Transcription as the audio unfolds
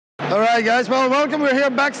All right, guys. Well, welcome. We're here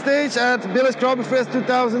backstage at Billie's Craft Fest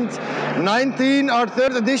 2019, our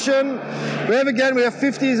third edition. We have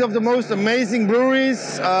 50s of the most amazing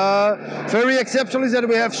breweries. Very exceptional is that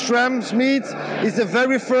we have Schramm's Meat. It's the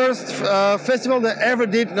very first festival they ever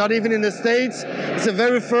did, not even in the States. It's the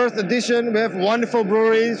very first edition. We have wonderful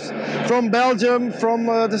breweries from Belgium, from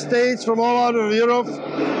the States, from all out of Europe.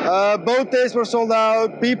 Both days were sold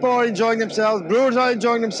out. People are enjoying themselves. Brewers are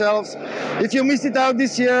enjoying themselves. If you missed it out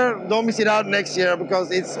this year, don't miss it out next year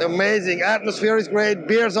because it's amazing. Atmosphere is great.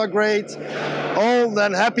 Beers are great. All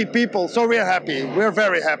then happy people. So we're happy. We're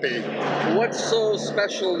very happy. What's so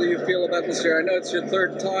special do you feel about this year? I know it's your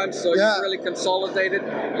third time, so Yeah. you've really consolidated.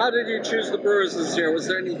 How did you choose the brewers this year? Was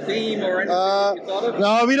there any theme or anything that you thought of?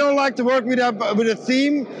 No, we don't like to work with a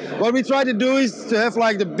theme. What we try to do is to have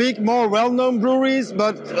like the big, more well-known breweries,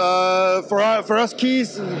 but for us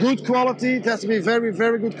keys, good quality. It has to be very,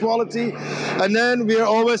 very good quality. And then we are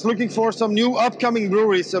always looking for some new upcoming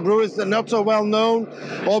breweries. So breweries that are not so well known,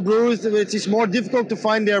 or breweries which is more difficult to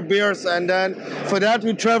find their beers. And then for that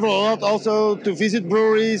we travel a lot also to visit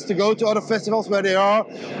breweries, to go to other festivals where they are,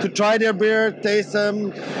 to try their beer, taste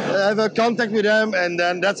them, have a contact with them, and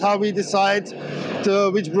then that's how we decide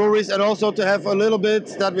to which breweries, and also to have a little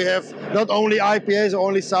bit that we have not only IPAs or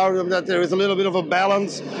only sour, but that there is a little bit of a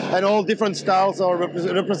balance and all different styles are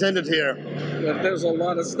represented here. But there's a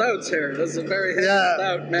lot of stouts here. That's a very heavy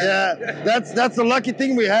stout, man. Yeah, that's the lucky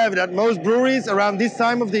thing we have, that most breweries around this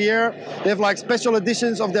time of the year, they have like special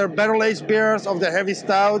editions of their barrel-aged beers, of their heavy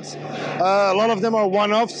stouts. A lot of them are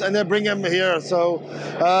one-offs and they bring them here. So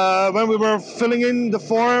when we were filling in the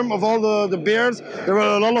form of all the beers, there were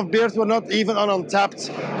a lot of beers were not even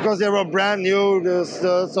untapped because they were brand new.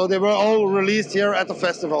 So they were all released here at the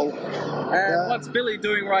festival. And what's Billie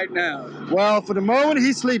doing right now? Well, for the moment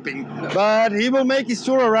he's sleeping, but he will make his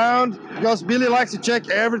tour around because Billie likes to check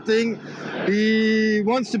everything. He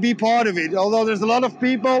wants to be part of it, although there's a lot of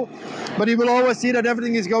people, but he will always see that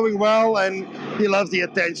everything is going well, and he loves the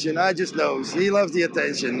attention. I just know he loves the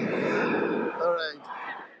attention. All right.